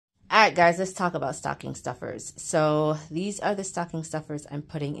right, guys, let's talk about stocking stuffers. So these are the stocking stuffers I'm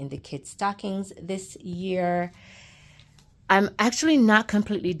putting in the kids' stockings this year. I'm actually not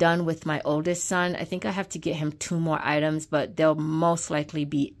completely done with my oldest son. I think I have to get him 2 more items, but they'll most likely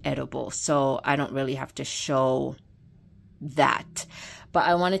be edible. So I don't really have to show that. But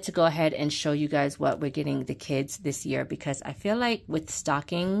I wanted to go ahead and show you guys what we're getting the kids this year, because I feel like with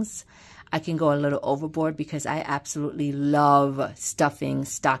stockings, I can go a little overboard because I absolutely love stuffing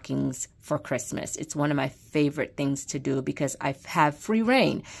stockings for Christmas. It's one of my favorite things to do because I have free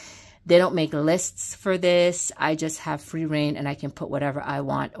reign. They don't make lists for this. I just have free reign and I can put whatever I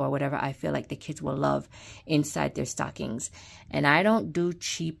want or whatever I feel like the kids will love inside their stockings. And I don't do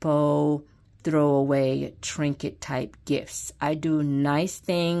cheapo, throwaway, trinket type gifts. I do nice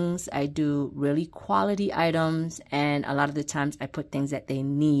things. I do really quality items. And a lot of the times I put things that they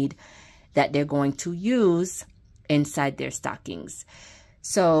need that they're going to use inside their stockings.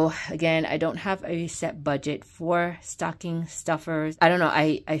 So again, I don't have a set budget for stocking stuffers. I don't know.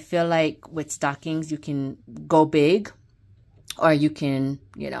 I feel like with stockings, you can go big or you can,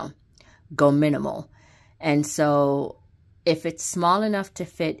 you know, go minimal. And so if it's small enough to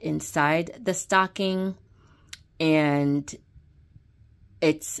fit inside the stocking and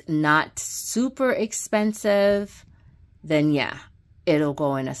it's not super expensive, then yeah, it'll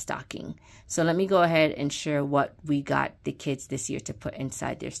go in a stocking. So let me go ahead and share what we got the kids this year to put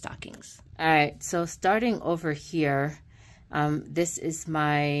inside their stockings. All right, so starting over here, this is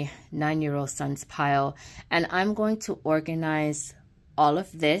my 9-year-old son's pile, and I'm going to organize all of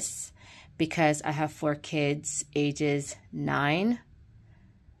this because I have 4 kids ages 9,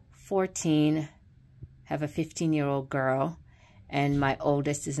 14, have a 15-year-old girl, and my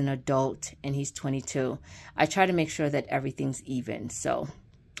oldest is an adult and he's 22. I try to make sure that everything's even. So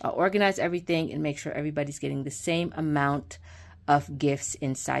I'll organize everything and make sure everybody's getting the same amount of gifts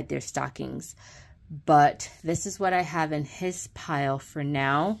inside their stockings. But this is what I have in his pile for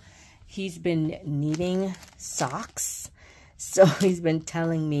now. He's been needing socks. So he's been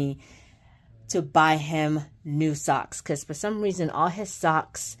telling me to buy him new socks because for some reason all his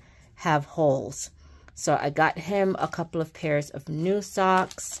socks have holes. So I got him a couple of pairs of new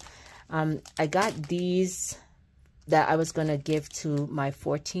socks. I got these that I was going to give to my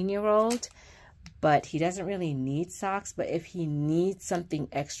 14-year-old, but he doesn't really need socks. But if he needs something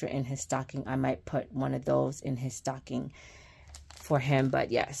extra in his stocking, I might put one of those in his stocking for him.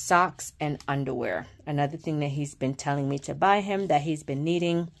 But yeah, socks and underwear. Another thing that he's been telling me to buy him that he's been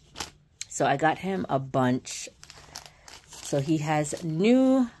needing. So I got him a bunch. So he has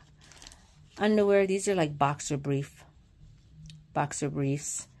new underwear. These are like boxer briefs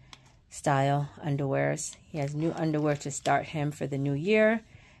style underwears. He has new underwear to start him for the new year,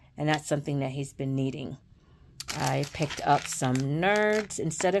 and that's something that he's been needing. I picked up some Nerds.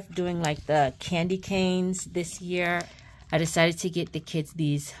 Instead of doing like the candy canes this year, I decided to get the kids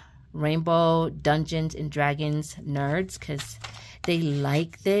these Rainbow Dungeons and Dragons Nerds because they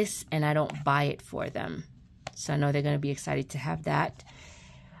like this and I don't buy it for them. So I know they're going to be excited to have that.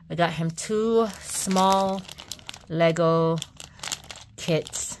 I got him 2 small Lego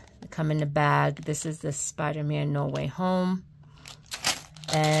kits that come in the bag. This is the Spider-Man No Way Home.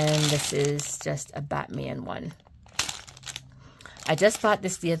 And this is just a Batman one. I just bought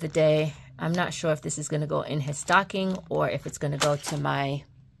this the other day. I'm not sure if this is going to go in his stocking or if it's going to go to my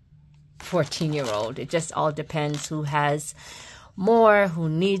 14-year-old. It just all depends who has more, who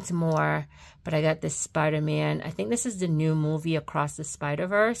needs more. But I got this Spider-Man. I think this is the new movie Across the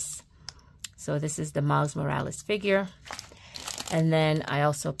Spider-Verse. So this is the Miles Morales figure. And then I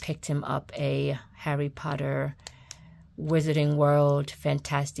also picked him up a Harry Potter Wizarding World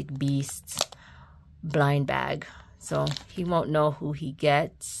Fantastic Beasts blind bag. So he won't know who he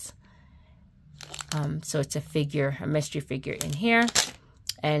gets. So it's a figure, a mystery figure in here.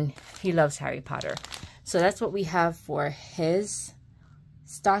 And he loves Harry Potter. So that's what we have for his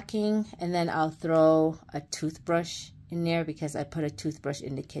stocking. And then I'll throw a toothbrush in there because I put a toothbrush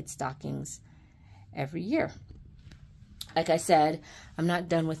in the kids' stockings every year. Like I said, I'm not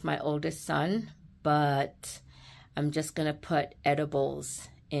done with my oldest son, but I'm just going to put edibles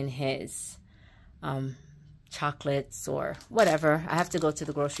in his chocolates or whatever. I have to go to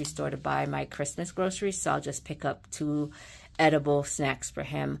the grocery store to buy my Christmas groceries, so I'll just pick up 2 edible snacks for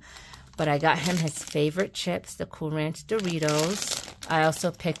him. But I got him his favorite chips, the Cool Ranch Doritos. I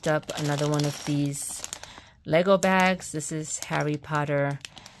also picked up another one of these Lego bags. This is Harry Potter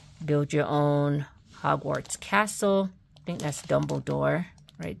Build Your Own Hogwarts Castle. I think that's Dumbledore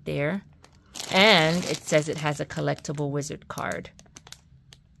right there. And it says it has a collectible wizard card.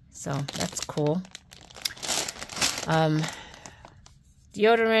 So that's cool.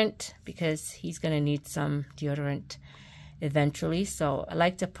 deodorant because he's going to need some deodorant eventually. So I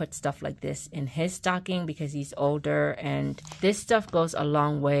like to put stuff like this in his stocking because he's older, and this stuff goes a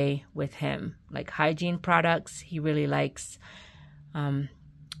long way with him. Like hygiene products, he really likes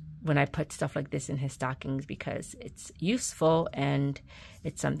when I put stuff like this in his stockings because it's useful and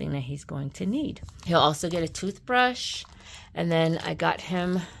it's something that he's going to need. He'll also get a toothbrush. And then I got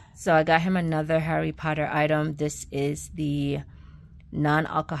him another Harry Potter item. This is the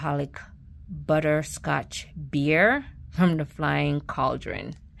non-alcoholic butterscotch beer from the Flying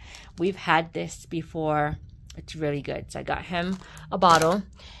Cauldron. We've had this before. It's really good. So I got him a bottle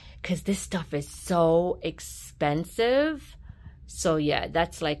because this stuff is so expensive. So yeah,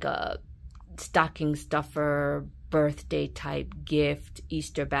 that's like a stocking stuffer, birthday type gift,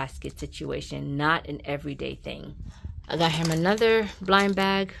 Easter basket situation, not an everyday thing. I got him another blind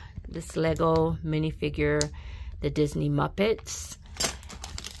bag, this Lego minifigure, the Disney Muppets.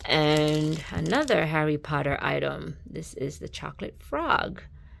 And another Harry Potter item. This is the chocolate frog.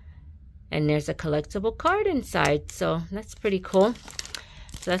 And there's a collectible card inside. So that's pretty cool.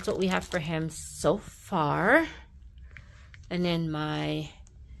 So that's what we have for him so far. And then my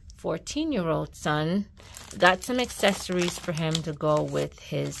 14-year-old son, got some accessories for him to go with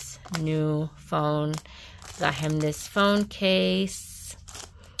his new phone. Got him this phone case.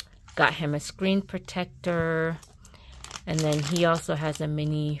 Got him a screen protector. And then he also has a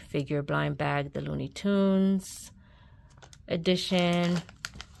mini figure blind bag, the Looney Tunes edition.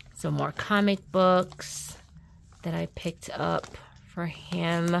 Some more comic books that I picked up for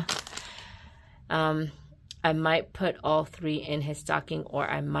him. I might put all 3 in his stocking, or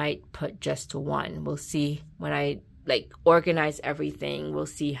I might put just 1. We'll see when I like organize everything. We'll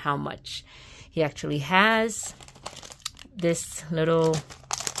see how much he actually has. This little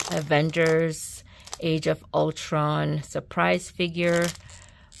Avengers Age of Ultron surprise figure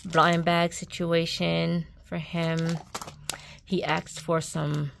blind bag situation for him. He asked for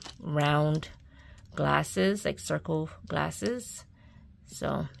some round glasses, like circle glasses.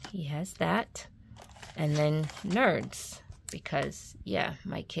 So he has that. And then nerds, because yeah,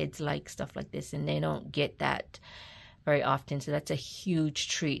 my kids like stuff like this and they don't get that very often. So that's a huge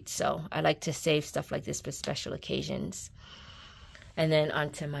treat. So I like to save stuff like this for special occasions. And then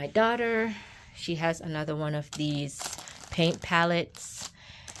onto my daughter. She has another one of these paint palettes.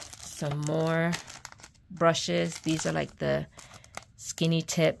 Some more brushes. These are like the skinny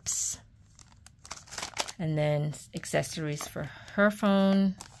tips. And then accessories for her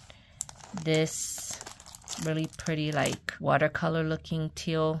phone. This really pretty like watercolor looking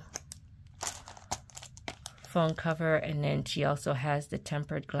teal phone cover. And then she also has the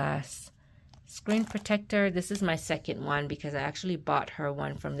tempered glass screen protector. This is my second one because I actually bought her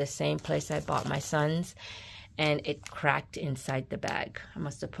one from the same place I bought my son's, and it cracked inside the bag. I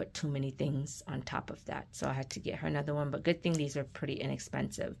must have put too many things on top of that, so I had to get her another one, but good thing these are pretty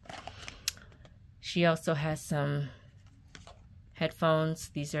inexpensive. She also has some headphones.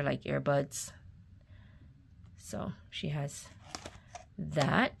 These are like earbuds, so she has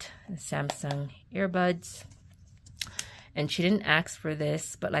that, Samsung earbuds. And she didn't ask for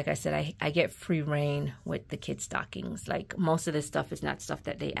this, but like I said, I get free reign with the kids' stockings. Like most of this stuff is not stuff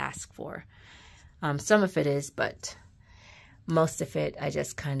that they ask for. Some of it is, but most of it I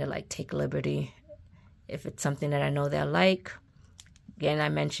just kind of like take liberty. If it's something that I know they'll like. Again, I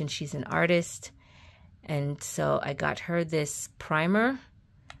mentioned she's an artist. And so I got her this primer.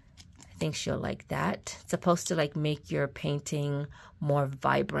 I think she'll like that. It's supposed to like make your painting more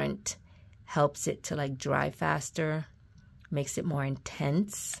vibrant. Helps it to like dry faster. Makes it more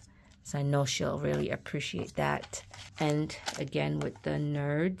intense. So I know she'll really appreciate that. And again, with the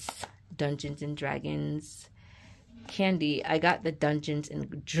nerds, Dungeons and Dragons candy. I got the Dungeons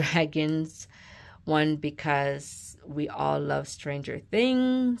and Dragons one because we all love Stranger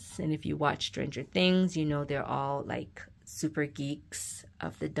Things. And if you watch Stranger Things, you know they're all like super geeks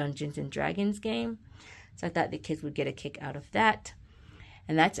of the Dungeons and Dragons game. So I thought the kids would get a kick out of that.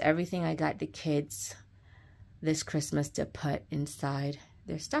 And that's everything I got the kids this Christmas to put inside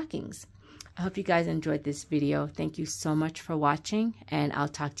their stockings. I hope you guys enjoyed this video. Thank you so much for watching, and I'll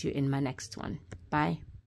talk to you in my next one. Bye.